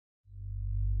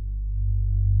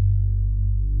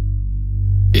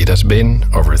It has been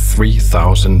over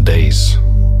 3,000 days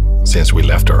since we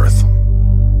left Earth.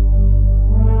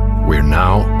 We're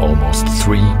now almost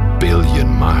 3 billion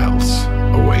miles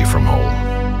away from home.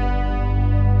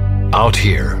 Out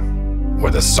here,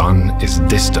 where the sun is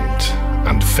distant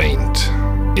and faint,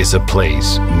 is a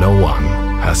place no one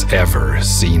has ever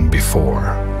seen before.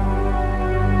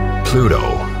 Pluto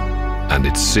and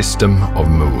its system of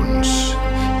moons,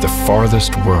 the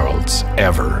farthest worlds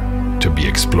ever to be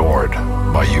explored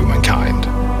by humankind.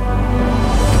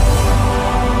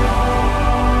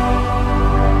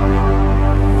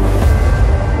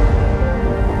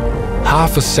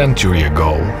 Half a century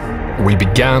ago, we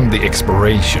began the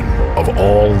exploration of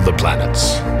all the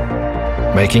planets,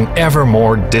 making ever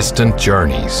more distant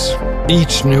journeys.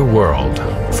 Each new world,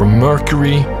 from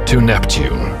Mercury to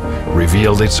Neptune,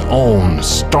 revealed its own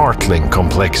startling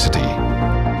complexity,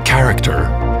 character,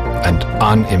 and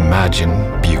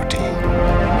unimagined beauty.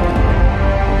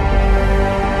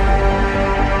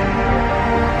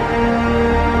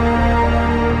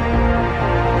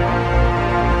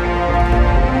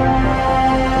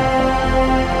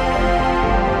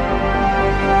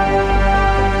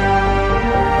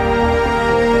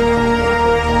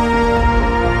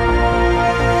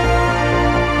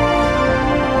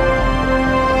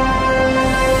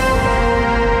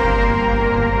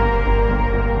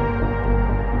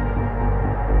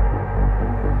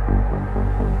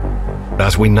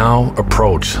 As we now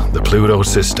approach the Pluto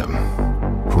system,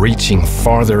 reaching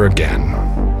farther again,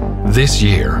 this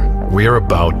year we are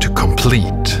about to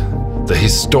complete the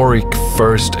historic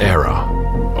first era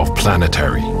of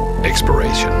planetary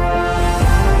exploration.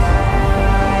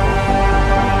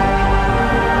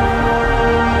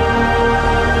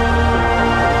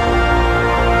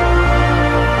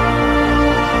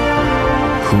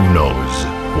 Who knows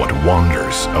what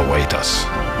wonders await us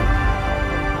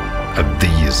at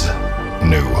these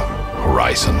new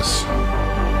horizons.